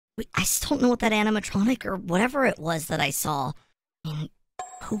I still don't know what that animatronic or whatever it was that I saw. I mean,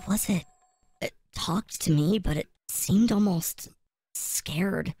 who was it? It talked to me, but it seemed almost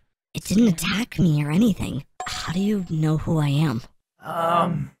scared. It didn't attack me or anything. How do you know who I am?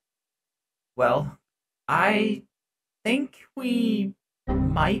 Well, I think we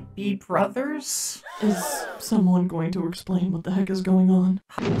might be brothers? Is someone going to explain what the heck is going on?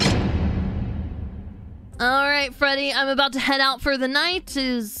 Alright, Freddy, I'm about to head out for the night.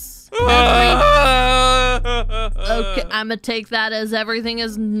 Is okay, I'm gonna take that as everything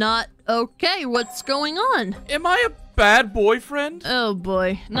is not okay. What's going on? Am I a bad boyfriend? Oh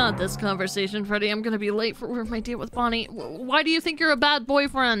boy, not this conversation, Freddy. I'm gonna be late for my date with Bonnie. Why do you think you're a bad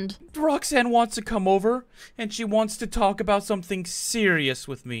boyfriend? Roxanne wants to come over, and she wants to talk about something serious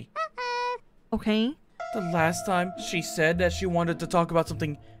with me. Okay. The last time she said that she wanted to talk about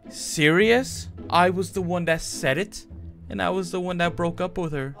something serious, I was the one that said it, and I was the one that broke up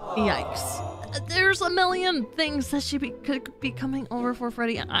with her. Yikes. There's a million things that she could be coming over for,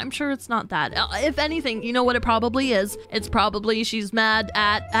 Freddy. I'm sure it's not that. If anything, you know what it probably is? It's probably she's mad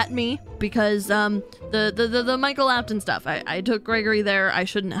at me because the Michael Apton stuff. I took Gregory there. I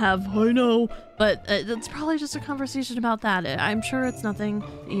shouldn't have. I know. But it's probably just a conversation about that. I'm sure it's nothing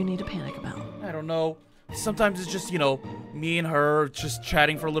you need to panic about. I don't know. Sometimes it's just, you know, me and her just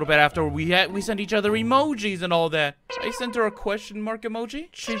chatting for a little bit after we sent each other emojis and all that. I sent her a question mark emoji.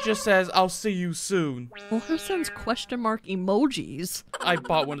 She just says, "I'll see you soon." Well, who sends question mark emojis? I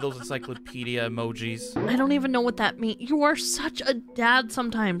bought one of those encyclopedia emojis. I don't even know what that means. You are such a dad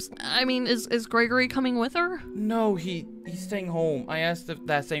sometimes. I mean, is Gregory coming with her? No, he's staying home. I asked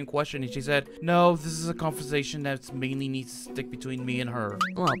that same question and she said, "No, this is a conversation that mainly needs to stick between me and her."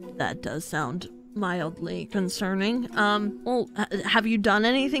 Well, that does sound mildly concerning. Well, have you done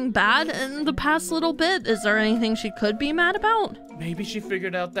anything bad in the past little bit? Is there anything she could be mad about? Maybe she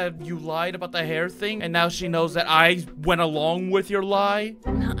figured out that you lied about the hair thing, and now she knows that I went along with your lie?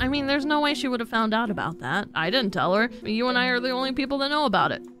 I mean, there's no way she would have found out about that. I didn't tell her. You and I are the only people that know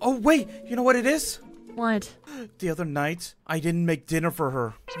about it. Oh, wait, you know what it is? What? The other night, I didn't make dinner for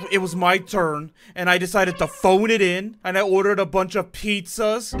her. It was my turn, and I decided to phone it in, and I ordered a bunch of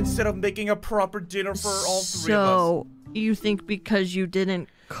pizzas instead of making a proper dinner for all three of us. So, you think because you didn't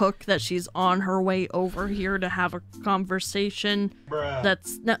cook that she's on her way over here to have a conversation?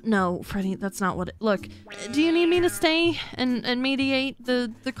 That's no, Freddy, that's not what it, look, do you need me to stay and mediate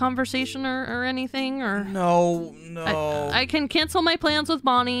the conversation or anything, or? No. I can cancel my plans with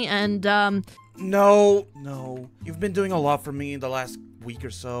Bonnie and, No. You've been doing a lot for me in the last week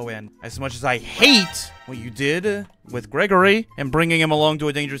or so, and as much as I hate what you did with Gregory and bringing him along to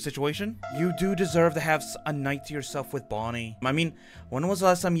a dangerous situation, you do deserve to have a night to yourself with Bonnie. I mean, when was the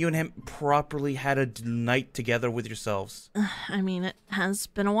last time you and him properly had a night together with yourselves? I mean, it has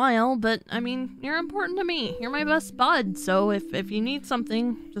been a while, but I mean, you're important to me. You're my best bud, so if you need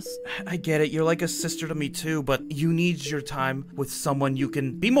something, just... I get it, you're like a sister to me too, but you need your time with someone you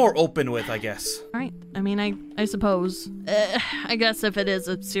can be more open with, I guess. Alright, I mean, I suppose. I guess if it is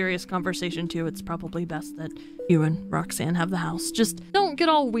a serious conversation too, it's probably best that you and Roxanne have the house. Just don't get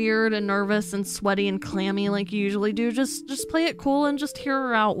all weird and nervous and sweaty and clammy like you usually do. Just play it cool and just hear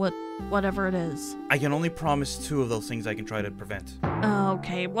her out whatever it is. I can only promise 2 of those things I can try to prevent.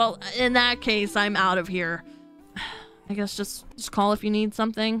 Okay, well, in that case, I'm out of here. I guess just call if you need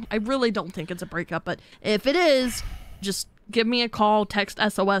something. I really don't think it's a breakup, but if it is, just give me a call, text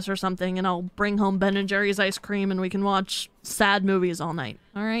SOS or something, and I'll bring home Ben & Jerry's ice cream and we can watch sad movies all night.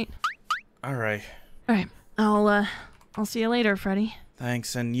 All right? All right. I'll see you later, Freddy.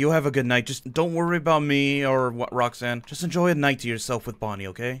 Thanks, and you have a good night. Just don't worry about me or Roxanne. Just enjoy a night to yourself with Bonnie,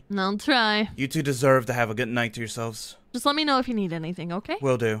 okay? I'll try. You two deserve to have a good night to yourselves. Just let me know if you need anything, okay?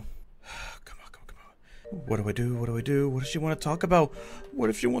 Will do. Come on. What do I do? What does she want to talk about? What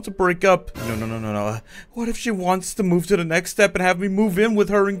if she wants to break up? No. What if she wants to move to the next step and have me move in with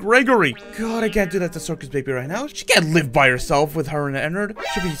her and Gregory? God, I can't do that to Circus Baby right now. She can't live by herself with her and Ennard.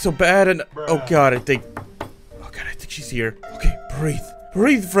 She'd be so bad and... Oh God, I think she's here. Okay,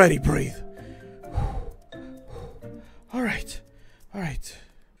 breathe, Freddy, breathe. All right.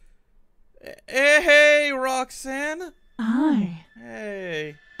 Hey, Roxanne. Hi.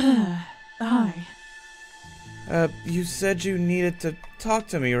 Hey. Hi. You said you needed to talk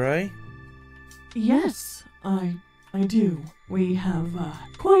to me, right? Yes, I do. We have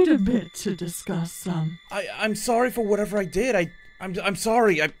quite a bit to discuss. I'm sorry for whatever I did. I'm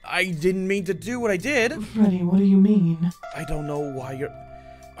sorry. I didn't mean to do what I did. Freddy, what do you mean? I don't know why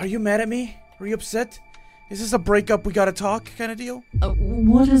Are you mad at me? Are you upset? Is this a breakup we gotta talk kind of deal?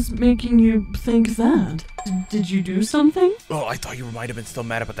 What is making you think that? Did you do something? Oh, I thought you might have been still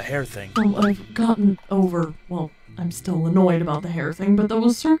mad about the hair thing. Well, I've gotten over, well, I'm still annoyed about the hair thing, but that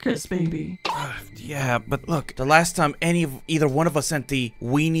was circus, baby. Yeah, but look, the last time either one of us sent the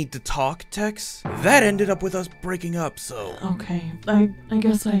 "we need to talk" text, that ended up with us breaking up, so... Okay, I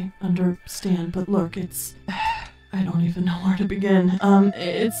guess I understand, but look, it's... I don't even know where to begin.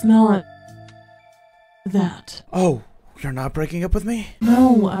 It's not... that. Oh, you're not breaking up with me?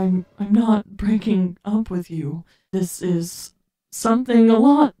 No, I'm not breaking up with you. This is something a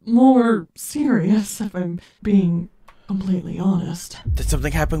lot more serious, if I'm being completely honest. Did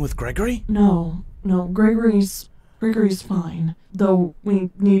something happen with Gregory? No, Gregory's fine. Though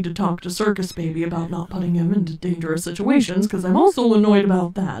we need to talk to Circus Baby about not putting him into dangerous situations, because I'm also annoyed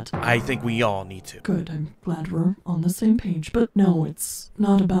about that. I think we all need to. Good, I'm glad we're on the same page. But no, it's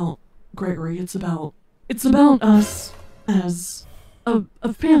not about Gregory, it's about us as a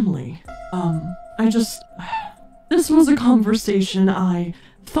family. This was a conversation I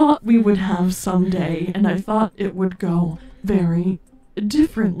thought we would have someday, and I thought it would go very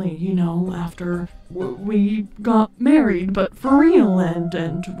differently, you know, after we got married, but for real,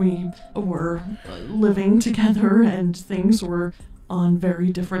 and we were living together, and things were on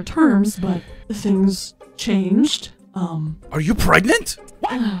very different terms, but things changed. Are you pregnant?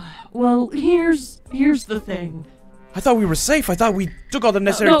 Well, here's the thing. I thought we were safe. I thought we took all the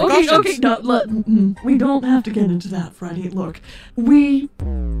necessary precautions. Okay, we don't have to get into that, Freddy. Look, we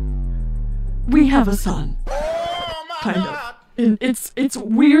have a son. Kind of. And it's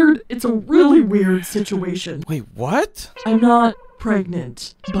weird. It's a really weird situation. Wait, what? I'm not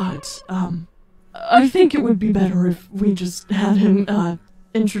pregnant, but, I think it would be better if we just had him,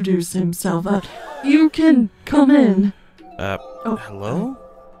 introduce himself. You can come in. Hello?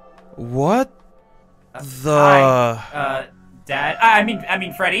 What the... Hi, Dad. I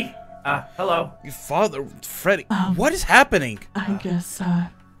mean, Freddy. Hello. Your father, Freddy. What is happening? I guess,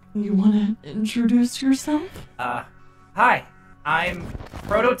 you wanna introduce yourself? Hi. I'm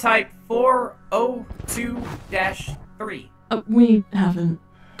prototype 402-3. We haven't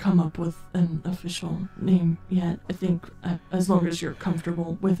come up with an official name yet. I think, as long as you're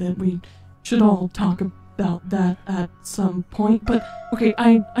comfortable with it, we should all talk about that at some point. But, okay,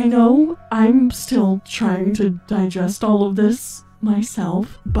 I know I'm still trying to digest all of this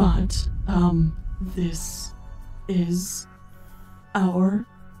myself, but, this is our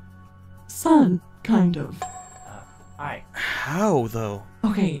son, kind of. Hi. How, though?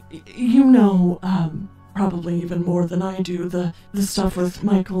 Okay, you know, probably even more than I do, the stuff with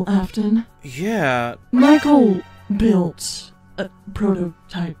Michael Afton. Yeah. Michael built a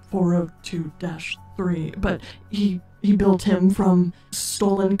prototype 402-3, but he built him from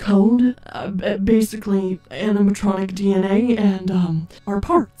stolen code, basically animatronic DNA and, our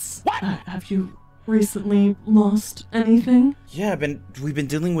parts. Have you recently lost anything? Yeah, we've been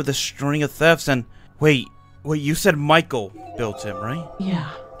dealing with a string of thefts and... Wait, you said Michael built him, right? Yeah.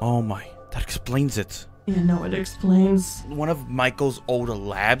 Oh my, that explains it. You know, it explains. One of Michael's older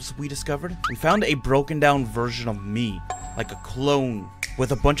labs we discovered, we found a broken down version of me, like a clone,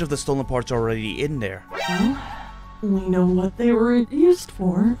 with a bunch of the stolen parts already in there. Well, we know what they were used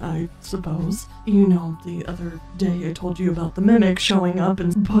for, I suppose. You know, the other day I told you about the mimic showing up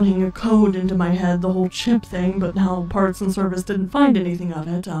and putting a code into my head, the whole chip thing, but how Parts and Service didn't find anything of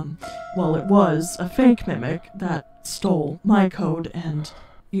it. Well, it was a fake mimic that stole my code and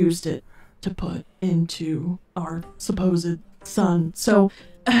used it to put into our supposed son. So,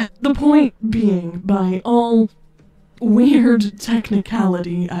 the point being, by all weird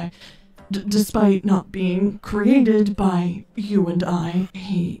technicality, despite not being created by you and I,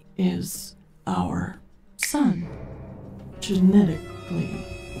 he is our son. Genetically.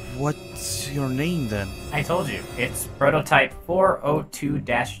 What's your name then? I told you, it's prototype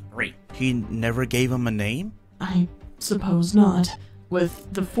 402-3. He never gave him a name? I suppose not.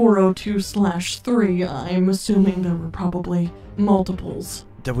 With the 402/3, I'm assuming there were probably multiples.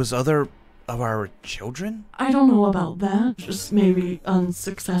 There was other of our children? I don't know about that. Just maybe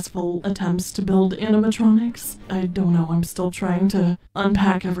unsuccessful attempts to build animatronics. I don't know. I'm still trying to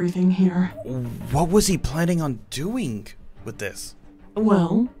unpack everything here. What was he planning on doing with this?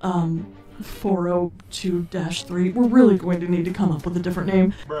 Well, 402-3, we're really going to need to come up with a different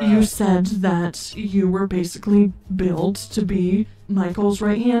name. You said that you were basically built to be Michael's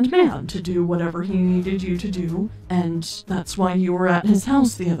right-hand man, to do whatever he needed you to do, and that's why you were at his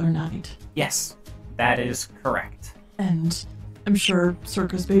house the other night. Yes, that is correct. And I'm sure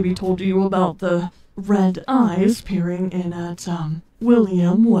Circus Baby told you about the red eyes peering in at,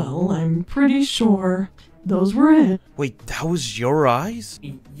 William. Well, I'm pretty sure those were it. Wait, that was your eyes?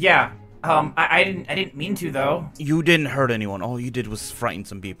 Yeah. I didn't mean to though. You didn't hurt anyone. All you did was frighten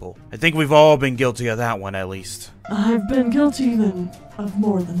some people. I think we've all been guilty of that one, at least. I've been guilty of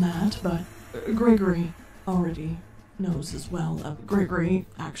more than that, but Gregory already knows as well. Gregory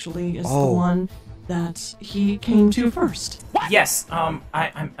actually is the one that he came to first. Yes.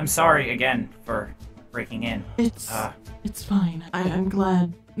 I'm sorry again for breaking in. It's fine. I'm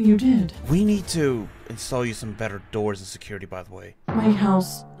glad you did. We need to install you some better doors and security, by the way. My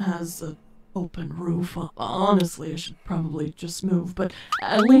house has an open roof. Honestly, I should probably just move, but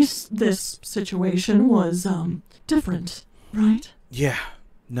at least this situation was, different, right? Yeah.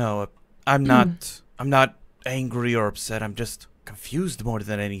 No, I'm not angry or upset. I'm just confused more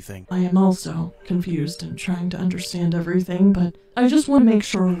than anything. I am also confused and trying to understand everything, but I just want to make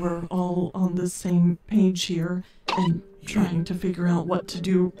sure we're all on the same page here and trying to figure out what to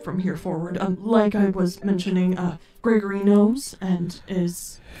do from here forward. Like I was mentioning, Gregory knows and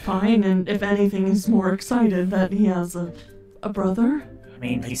is fine, and if anything, is more excited that he has a brother. I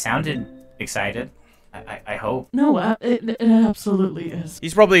mean, he sounded excited. I hope. No, it absolutely is.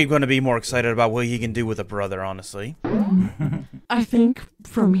 He's probably going to be more excited about what he can do with a brother, honestly. I think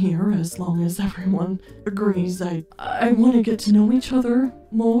from here, as long as everyone agrees, I want to get to know each other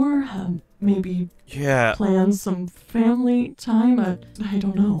more. Maybe plan some family time. I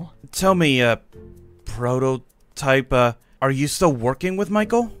don't know. Tell me, Prototype, are you still working with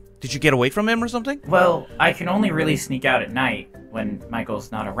Michael? Did you get away from him or something? Well, I can only really sneak out at night when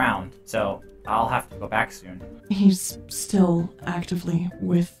Michael's not around, so I'll have to go back soon. He's still actively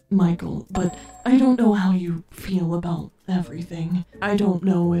with Michael, but I don't know how you feel about everything. I don't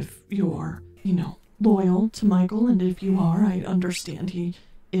know if you're, loyal to Michael, and if you are, I understand he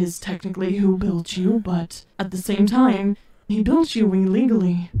is technically who built you, but at the same time, he built you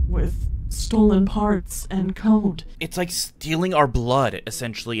illegally with stolen parts and code. It's like stealing our blood,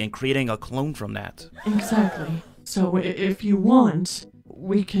 essentially, and creating a clone from that. Exactly. So if you want,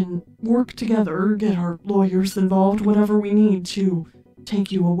 we can work together, get our lawyers involved, whatever we need to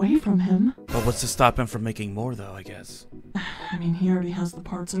take you away from him. But what's to stop him from making more, though, I guess? I mean, he already has the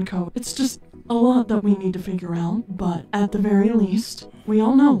parts and code. It's just a lot that we need to figure out, but at the very least, we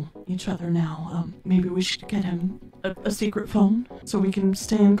all know each other now. Maybe we should get him a secret phone so we can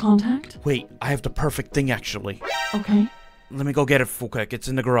stay in contact? Wait, I have the perfect thing, actually. Okay. Let me go get it real quick. It's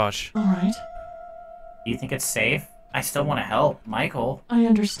in the garage. All right. You think it's safe? I still want to help Michael. I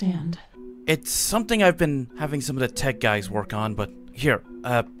understand. It's something I've been having some of the tech guys work on, but here,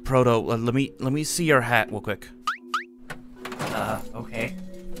 Proto, let me see your hat real quick. Okay.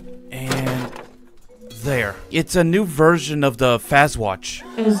 And there. It's a new version of the Faz Watch.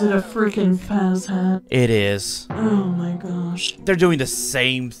 Is it a freaking Faz hat? It is. Oh my gosh. They're doing the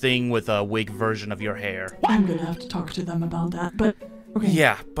same thing with a wig version of your hair. I'm gonna have to talk to them about that, but okay.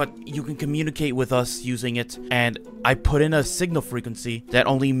 Yeah, but you can communicate with us using it, and I put in a signal frequency that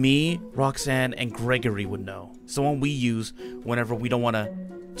only me, Roxanne, and Gregory would know. Someone we use whenever we don't want to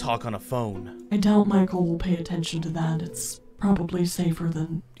talk on a phone. I doubt Michael will pay attention to that. It's probably safer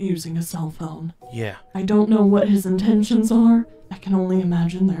than using a cell phone. Yeah. I don't know what his intentions are. I can only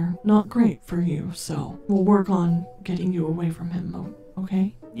imagine they're not great for you, so we'll work on getting you away from him,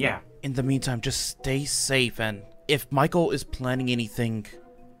 okay? Yeah. In the meantime, just stay safe, and if Michael is planning anything,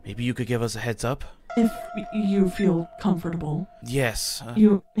 maybe you could give us a heads up? If you feel comfortable. Yes.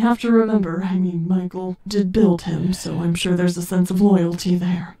 You have to remember, I mean, Michael did build him, so I'm sure there's a sense of loyalty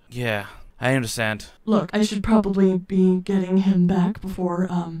there. Yeah, I understand. Look, I should probably be getting him back before,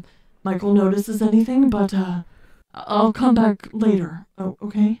 Michael notices anything, but, I'll come back later,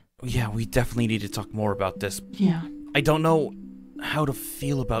 okay? Yeah, we definitely need to talk more about this. Yeah. I don't know how to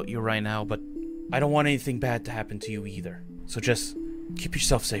feel about you right now, but I don't want anything bad to happen to you either. So just keep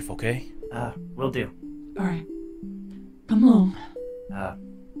yourself safe, okay? Will do. Alright. Come home.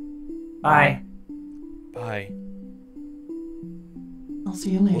 Bye. Bye. I'll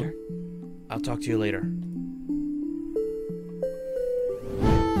see you later. I'll talk to you later.